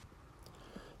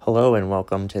Hello and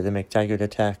welcome to the McTaggart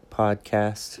Attack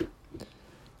podcast.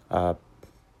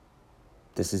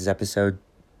 This is episode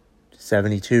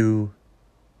 72.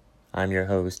 I'm your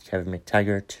host, Kevin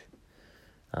McTaggart.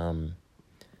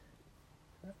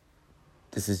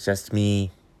 This is just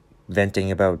me venting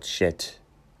about shit,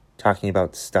 talking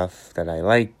about stuff that I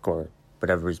like or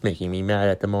whatever is making me mad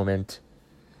at the moment.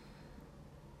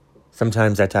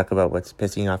 Sometimes I talk about what's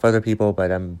pissing off other people, but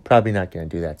I'm probably not going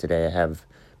to do that today. I have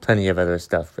plenty of other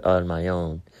stuff on my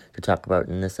own to talk about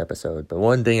in this episode. But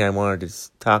one thing I wanted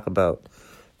to talk about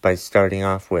by starting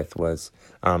off with was,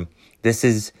 I'm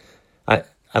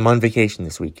on vacation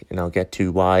this week, and I'll get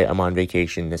to why I'm on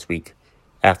vacation this week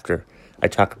after I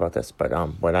talk about this. But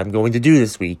what I'm going to do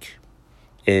this week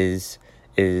is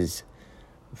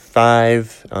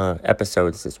 5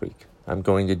 episodes this week. I'm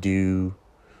going to do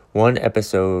 1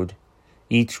 episode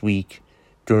each week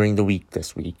during the week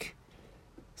this week,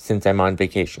 since I'm on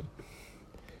vacation.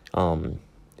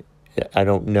 I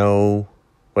don't know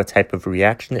what type of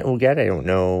reaction it will get. I don't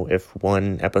know if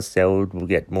one episode will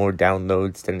get more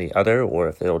downloads than the other, or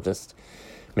if it'll just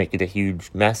make it a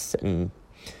huge mess and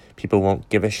people won't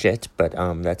give a shit. But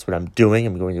that's what I'm doing.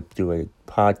 I'm going to do a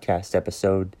podcast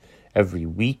episode every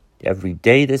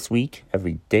day this week.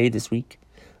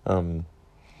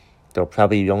 They'll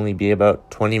probably only be about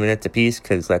 20 minutes apiece,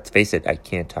 because let's face it, I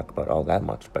can't talk about all that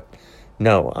much. But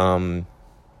no,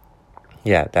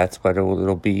 yeah, that's what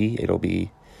it'll be. It'll be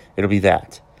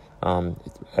that.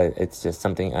 It's just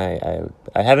something I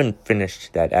haven't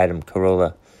finished that Adam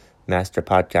Carolla master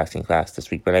podcasting class this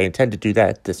week, but I intend to do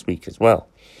that this week as well.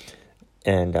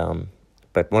 And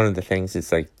but one of the things is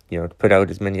to put out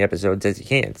as many episodes as you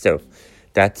can. So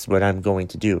that's what I'm going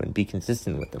to do and be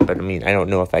consistent with them. But I mean, I don't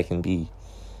know if I can be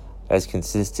as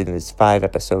consistent as 5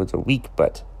 episodes a week,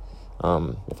 but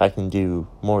if I can do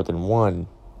more than 1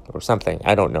 or something,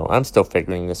 I don't know. I'm still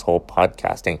figuring this whole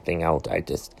podcasting thing out.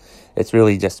 It's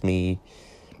really just me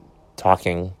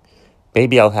talking.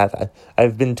 Maybe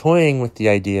I've been toying with the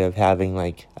idea of having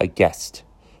a guest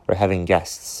or having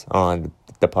guests on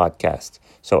the podcast.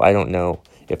 So I don't know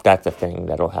if that's a thing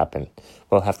that'll happen.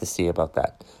 We'll have to see about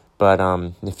that. But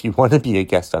if you want to be a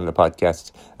guest on the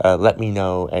podcast, let me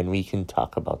know and we can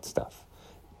talk about stuff.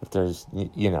 If there's,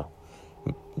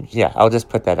 yeah, I'll just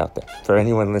put that out there. For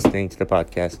anyone listening to the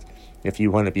podcast, if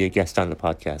you want to be a guest on the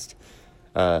podcast,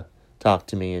 talk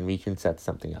to me and we can set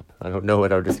something up. I don't know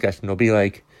what our discussion will be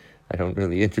like. I don't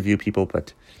really interview people,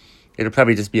 but it'll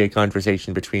probably just be a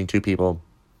conversation between 2 people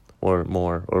or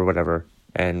more or whatever.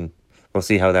 And we'll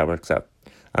see how that works out.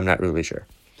 I'm not really sure.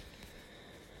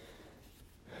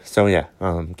 So yeah,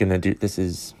 I'm gonna do, this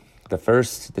is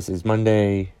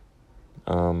Monday,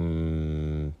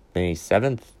 May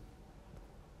 7th,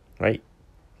 right?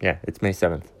 Yeah, it's May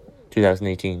 7th,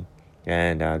 2018,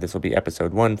 and this will be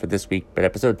episode 1 for this week, but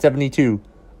episode 72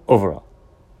 overall.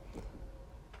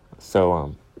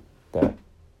 So, that.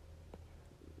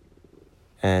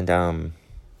 And,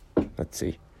 let's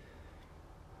see.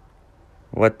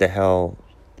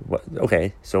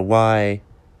 Okay, so why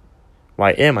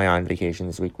am I on vacation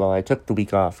this week? Well, I took the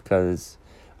week off because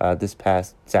this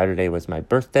past Saturday was my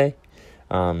birthday.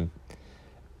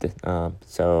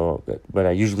 So what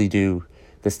I usually do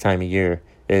this time of year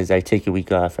is I take a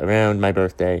week off around my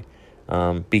birthday,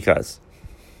 because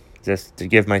just to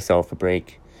give myself a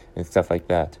break and stuff like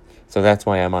that. So that's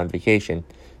why I'm on vacation.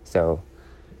 So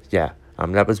yeah,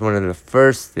 that was one of the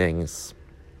first things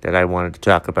that I wanted to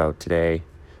talk about today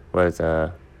was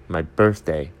my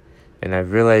birthday. And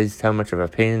I've realized how much of a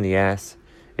pain in the ass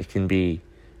it can be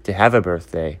to have a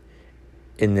birthday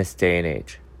in this day and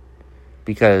age.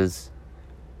 Because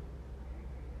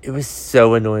it was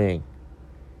so annoying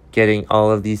getting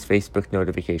all of these Facebook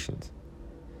notifications.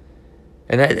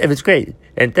 And it was great.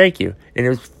 And thank you. And it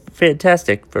was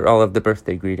fantastic for all of the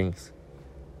birthday greetings.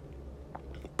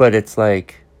 But it's I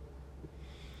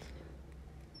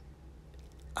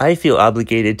feel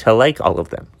obligated to like all of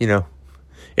them,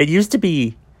 It used to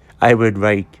be I would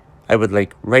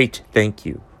write thank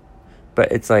you.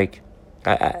 But it's I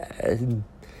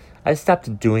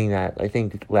stopped doing that, I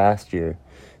think, last year.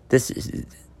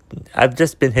 I've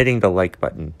just been hitting the like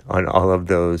button on all of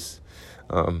those,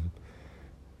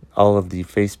 all of the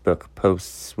Facebook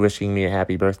posts wishing me a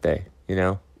happy birthday,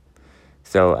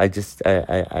 So I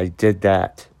did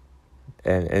that.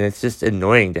 And it's just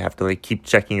annoying to have to keep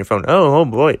checking your phone. Oh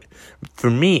boy. For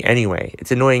me anyway.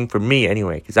 It's annoying for me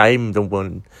anyway. Because I'm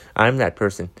that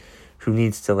person who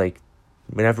needs to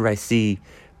whenever I see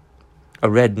a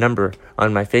red number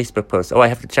on my Facebook post, I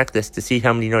have to check this to see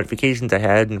how many notifications I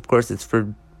had. And of course it's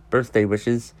for birthday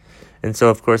wishes. And so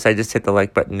of course I just hit the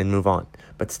like button and move on.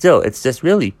 But still, it's just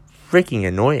really freaking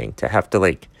annoying to have to,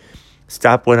 like,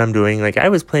 stop what I'm doing. Like, I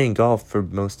was playing golf for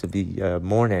most of the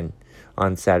morning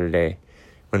on Saturday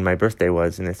when my birthday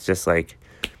was, and it's just like,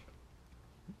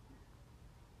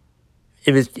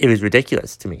 it was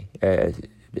ridiculous to me. It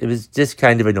was just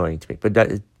kind of annoying to me.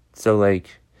 But so,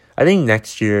 like, I think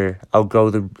next year I'm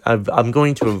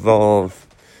going to evolve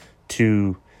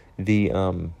to the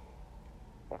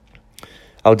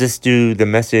I'll just do the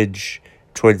message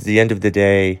towards the end of the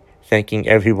day, thanking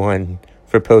everyone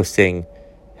for posting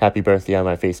happy birthday on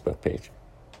my Facebook page.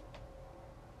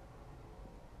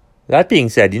 That being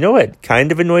said, you know what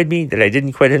kind of annoyed me that I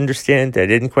didn't quite understand, that I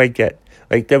didn't quite get?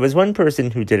 Like, there was one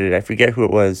person who did it. I forget who it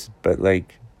was, but,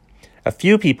 like, a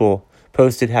few people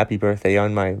posted happy birthday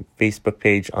on my Facebook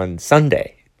page on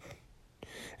Sunday.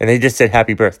 And they just said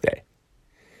happy birthday.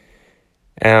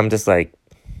 And I'm just like,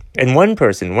 and one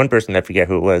person, I forget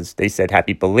who it was, they said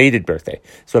happy belated birthday.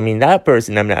 So, I mean, that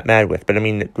person I'm not mad with. But, I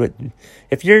mean,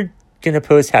 if you're going to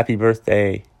post happy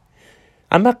birthday,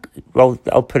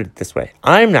 I'll put it this way.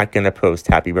 I'm not going to post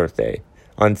happy birthday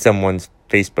on someone's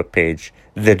Facebook page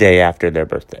the day after their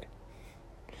birthday.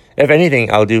 If anything,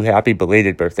 I'll do happy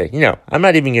belated birthday. I'm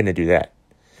not even going to do that.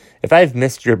 If I've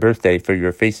missed your birthday for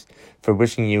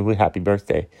wishing you a happy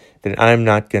birthday, then I'm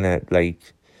not going to,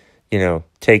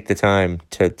 take the time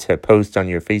to post on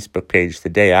your Facebook page the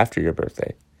day after your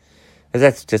birthday. Because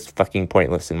that's just fucking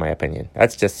pointless in my opinion.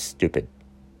 That's just stupid.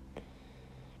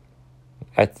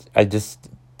 That's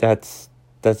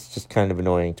just kind of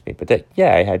annoying to me. But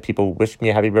I had people wish me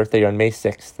a happy birthday on May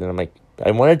 6th, and I'm like, I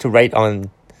wanted to write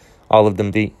on all of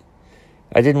them.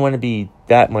 I didn't want to be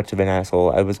that much of an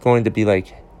asshole. I was going to be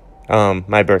like,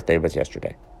 my birthday was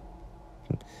yesterday.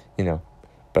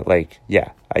 But I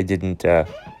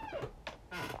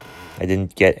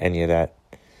didn't get any of that.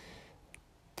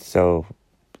 So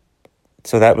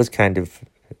that was kind of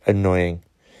annoying.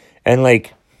 And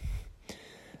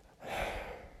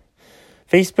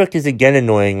Facebook is again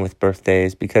annoying with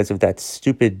birthdays because of that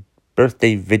stupid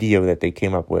birthday video that they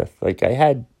came up with.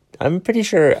 I'm pretty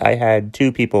sure I had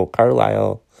two people,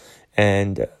 Carlisle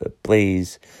and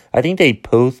Blaze. I think they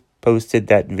both posted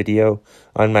that video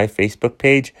on my Facebook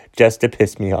page just to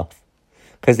piss me off.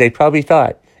 Because they probably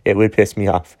thought it would piss me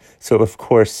off. So, of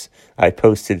course, I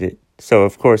posted it. So,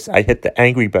 of course, I hit the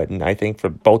angry button, I think, for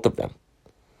both of them.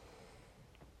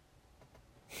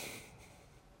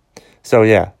 So,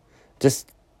 yeah.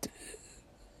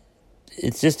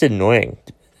 It's just annoying.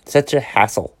 It's such a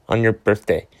hassle on your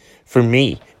birthday for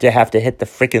me to have to hit the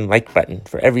freaking like button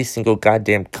for every single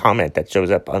goddamn comment that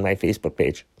shows up on my Facebook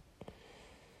page.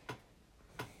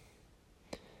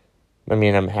 I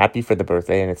mean, I'm happy for the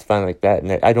birthday and it's fun like that.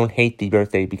 And I don't hate the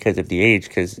birthday because of the age,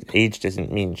 because age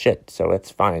doesn't mean shit. So it's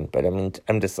fine. But I mean,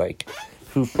 I'm just like,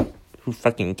 who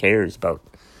fucking cares about?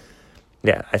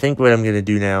 Yeah, I think what I'm going to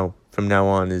do from now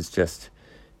on is just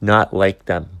not like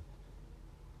them.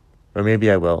 Or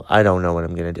maybe I will. I don't know what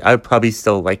I'm going to do. I'll probably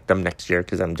still like them next year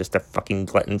because I'm just a fucking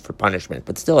glutton for punishment.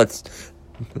 But still, I'm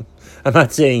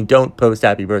not saying don't post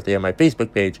happy birthday on my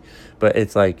Facebook page. But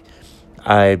it's like,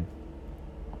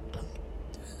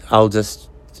 I'll just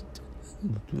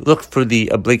look for the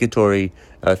obligatory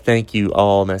thank you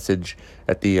all message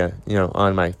at the,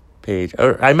 on my page.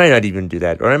 Or I might not even do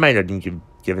that. Or I might not even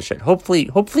give a shit. Hopefully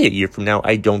a year from now,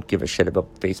 I don't give a shit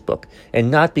about Facebook.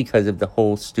 And not because of the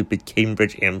whole stupid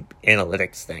Cambridge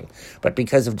Analytics thing. But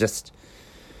because of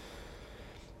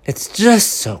it's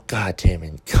just so goddamn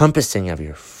encompassing of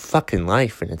your fucking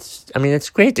life. And it's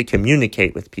great to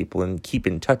communicate with people and keep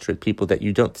in touch with people that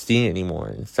you don't see anymore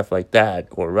and stuff like that.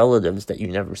 Or relatives that you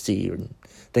never see and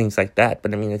things like that.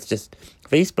 But it's just,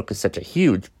 Facebook is such a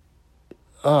huge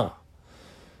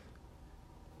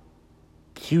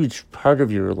part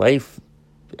of your life,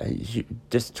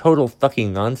 just total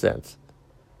fucking nonsense.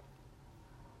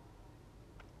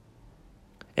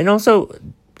 And also,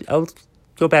 I'll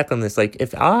go back on this,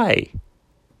 if I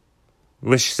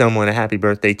wish someone a happy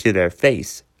birthday to their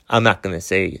face, I'm not going to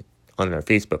say it on their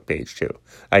Facebook page too.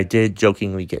 I did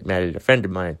jokingly get mad at a friend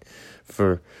of mine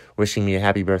for wishing me a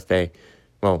happy birthday.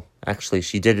 Well, actually,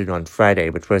 she did it on Friday,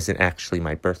 which wasn't actually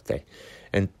my birthday.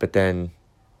 But then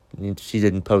she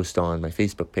didn't post on my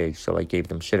Facebook page, so I gave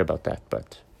them shit about that.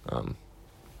 But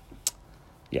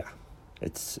yeah,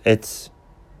 it's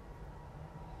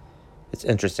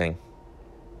interesting.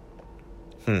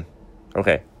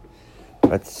 Okay,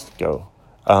 let's go.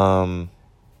 All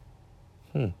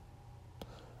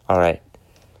right.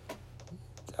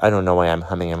 I don't know why I'm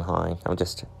humming and hawing.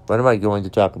 What am I going to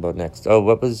talk about next? I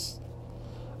was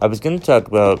going to talk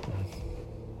about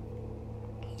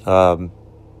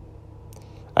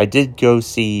I did go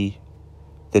see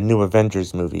the new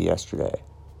Avengers movie yesterday.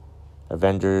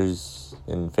 Avengers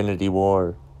Infinity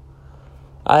War.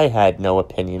 I had no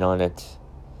opinion on it.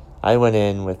 I went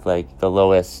in with, like, the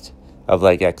lowest of,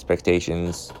 like,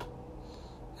 expectations.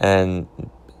 And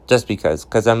just because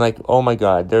I'm like, oh my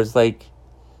god, there's, like,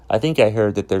 I think I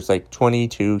heard that there's, like,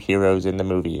 22 heroes in the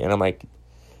movie. And I'm like,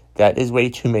 that is way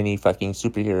too many fucking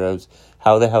superheroes.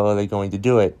 How the hell are they going to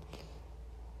do it?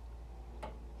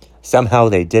 Somehow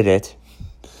they did it.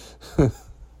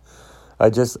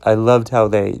 I loved how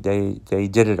they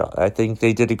did it. I think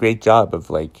they did a great job of,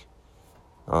 like,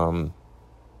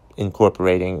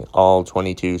 incorporating all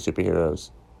 22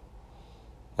 superheroes.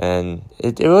 And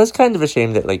it was kind of a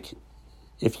shame that, like,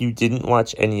 if you didn't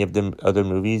watch any of the other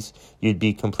movies, you'd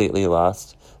be completely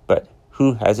lost. But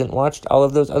who hasn't watched all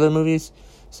of those other movies?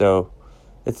 So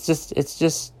it's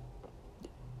just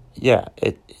yeah,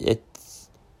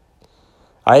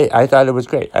 I thought it was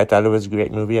great. I thought it was a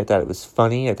great movie. I thought it was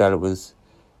funny. I thought it was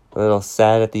a little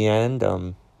sad at the end.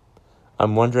 I'm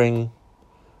wondering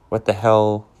what the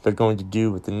hell they're going to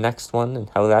do with the next one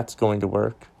and how that's going to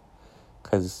work.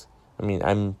 Because, I mean,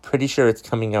 I'm pretty sure it's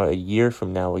coming out a year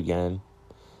from now again,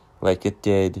 like it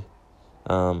did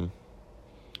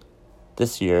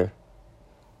this year.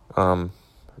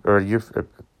 Or a year...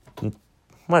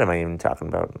 what am I even talking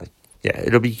about? Like, yeah,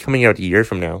 it'll be coming out a year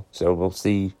from now, so we'll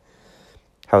see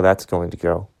how that's going to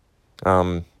go.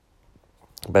 But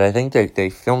I think they're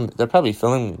probably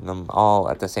filming them all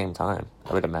at the same time,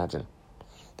 I would imagine.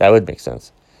 That would make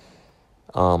sense.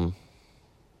 But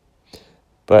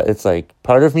it's like,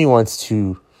 part of me wants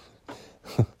to,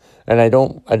 and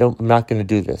I'm not going to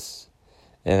do this.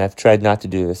 And I've tried not to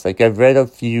do this. Like, I've read a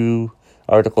few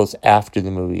articles after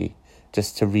the movie,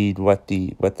 just to read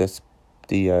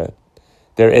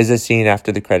there is a scene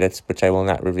after the credits, which I will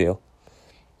not reveal.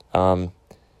 And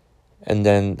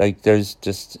then, like, there's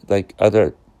just, like,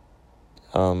 other,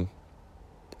 I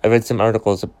read some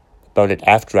articles about it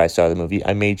after I saw the movie.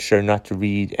 I made sure not to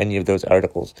read any of those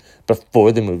articles before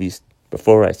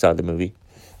I saw the movie.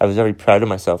 I was very proud of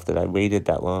myself that I waited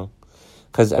that long.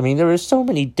 Because, I mean, there were so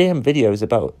many damn videos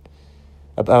about,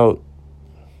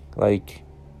 like,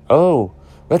 oh,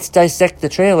 let's dissect the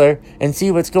trailer and see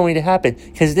what's going to happen.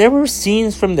 Because there were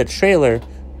scenes from the trailer,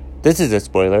 this is a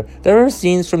spoiler, there are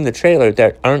scenes from the trailer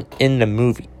that aren't in the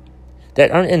movie.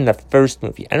 That aren't in the first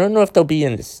movie. I don't know if they'll be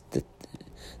in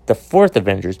the fourth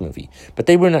Avengers movie, but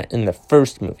they were not in the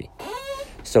first movie.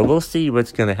 So we'll see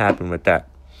what's going to happen with that.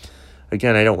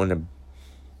 Again, I don't want to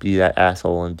be that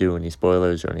asshole and do any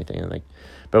spoilers or anything.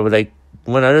 But like,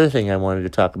 one other thing I wanted to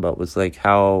talk about was, like,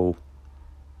 how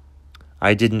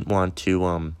I didn't want to,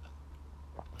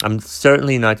 I'm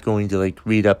certainly not going to, like,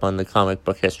 read up on the comic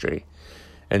book history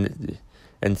and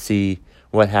see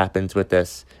what happens with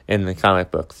this in the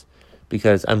comic books.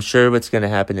 Because I'm sure what's going to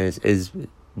happen is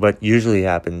what usually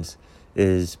happens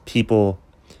is people,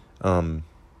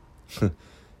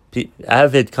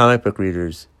 avid comic book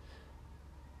readers,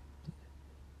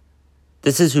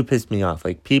 this is who pissed me off.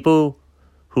 Like, people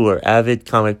who are avid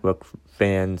comic book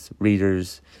fans,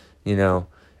 readers, you know,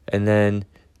 and then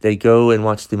they go and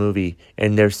watch the movie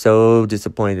and they're so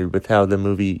disappointed with how the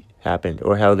movie happened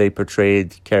or how they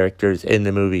portrayed characters in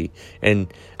the movie.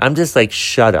 And I'm just like,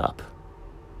 shut up.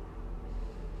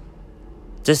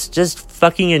 Just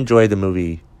fucking enjoy the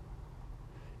movie.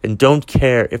 And don't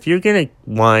care. If you're gonna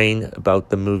whine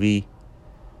about the movie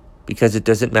because it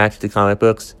doesn't match the comic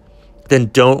books,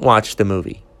 then don't watch the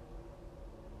movie.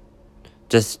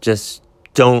 Just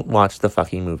don't watch the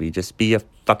fucking movie. Just be a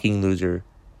fucking loser.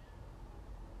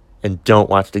 And don't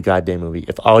watch the goddamn movie.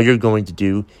 If all you're going to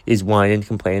do is whine and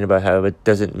complain about how it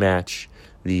doesn't match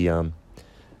the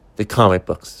comic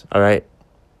books, alright?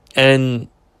 And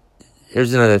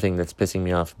here's another thing that's pissing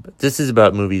me off. This is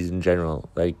about movies in general.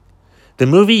 Like, the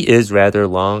movie is rather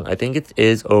long. I think it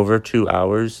is over 2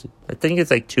 hours. I think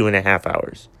it's like 2.5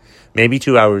 hours. Maybe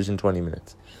 2 hours and 20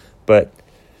 minutes. But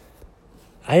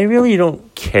I really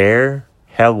don't care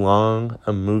how long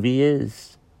a movie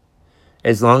is,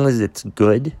 as long as it's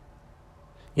good.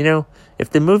 You know, if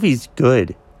the movie's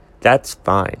good, that's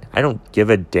fine. I don't give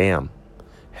a damn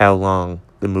how long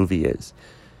the movie is.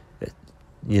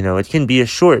 You know, it can be a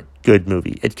short, good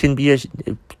movie. It can be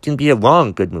a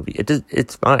long, good movie.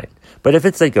 It's fine. But if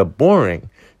it's like a boring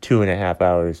 2.5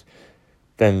 hours,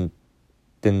 then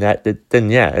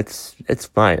yeah, it's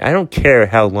fine. I don't care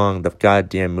how long the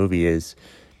goddamn movie is.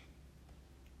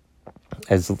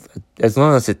 As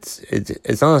long as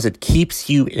it keeps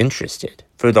you interested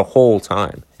for the whole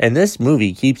time. And this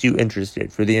movie keeps you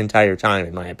interested for the entire time,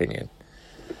 in my opinion.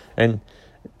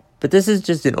 But this is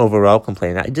just an overall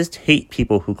complaint. I just hate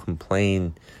people who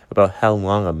complain about how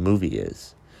long a movie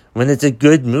is when it's a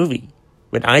good movie.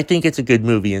 When I think it's a good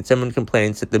movie and someone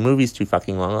complains that the movie's too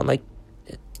fucking long, I'm like,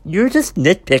 you're just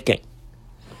nitpicking.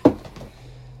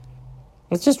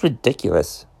 It's just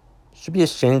ridiculous. You should be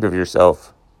ashamed of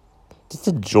yourself. Just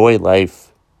enjoy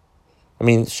life. I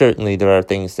mean, certainly there are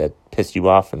things that piss you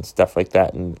off and stuff like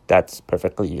that, and that's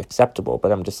perfectly acceptable,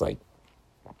 but I'm just like,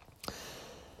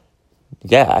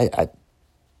 yeah, I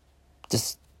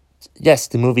just, yes,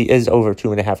 the movie is over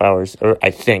 2.5 hours, or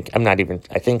I think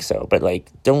so, but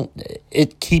like,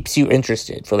 it keeps you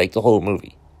interested for like the whole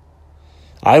movie.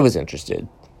 I was interested.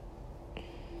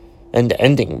 And the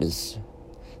ending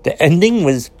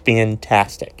was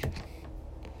fantastic.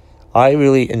 I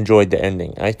really enjoyed the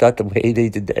ending. I thought the way they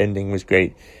did the ending was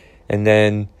great. And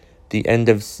then the end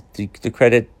of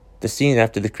the scene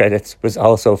after the credits was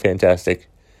also fantastic.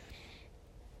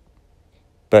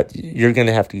 But you're going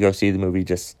to have to go see the movie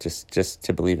just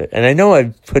to believe it. And I know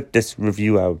I've put this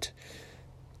review out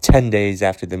 10 days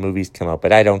after the movies come out,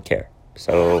 but I don't care.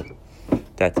 So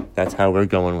that's how we're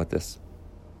going with this.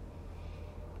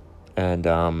 And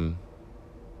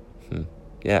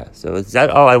yeah, so is that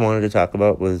all I wanted to talk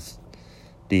about was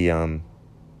the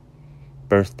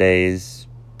birthday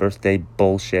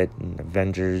bullshit and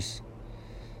Avengers,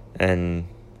 and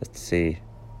let's see,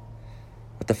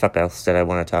 what the fuck else did I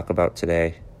want to talk about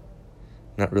today?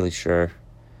 Not really sure.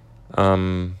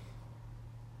 Was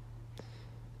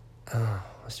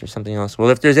there something else? Well,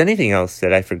 if there's anything else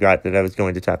that I forgot that I was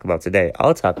going to talk about today,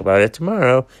 I'll talk about it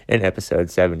tomorrow in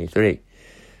episode 73.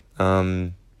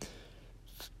 Don't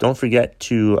forget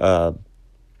to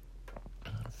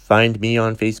find me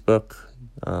on Facebook.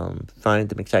 Find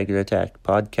the McTaggart Attack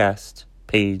podcast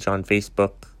page on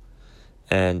Facebook.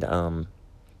 And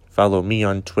follow me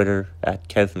on Twitter at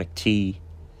KevMcT.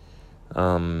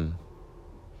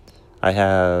 I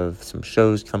have some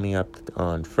shows coming up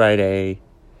on Friday,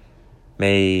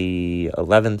 May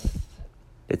 11th.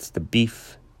 It's the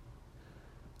Beef.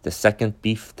 The second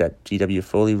Beef that GW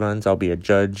Foley runs. I'll be a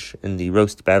judge in the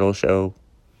Roast Battle show.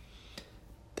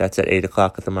 That's at 8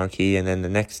 o'clock at the Marquee. And then the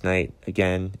next night,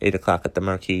 again, 8 o'clock at the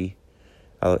Marquee.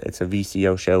 It's a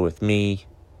VCO show with me,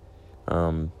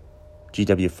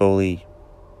 GW Foley,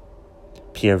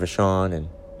 Pierre Vachon, and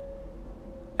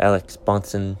Alex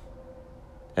Bonson,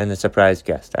 and the surprise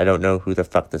guest. I don't know who the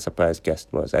fuck the surprise guest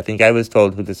was. I think I was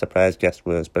told who the surprise guest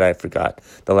was, but I forgot.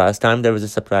 The last time there was a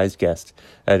surprise guest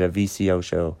at a VCO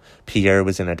show, Pierre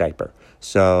was in a diaper.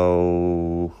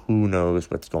 So who knows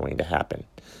what's going to happen.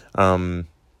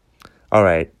 All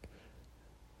right.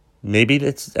 Maybe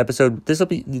these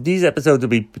episodes will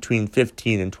be between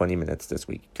 15 and 20 minutes this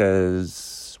week,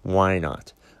 because why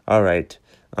not? All right.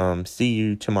 See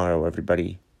you tomorrow,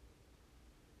 everybody.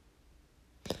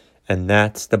 And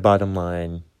that's the bottom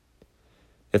line.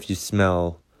 If you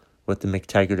smell what the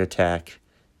McTaggart Attack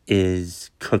is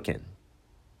cooking.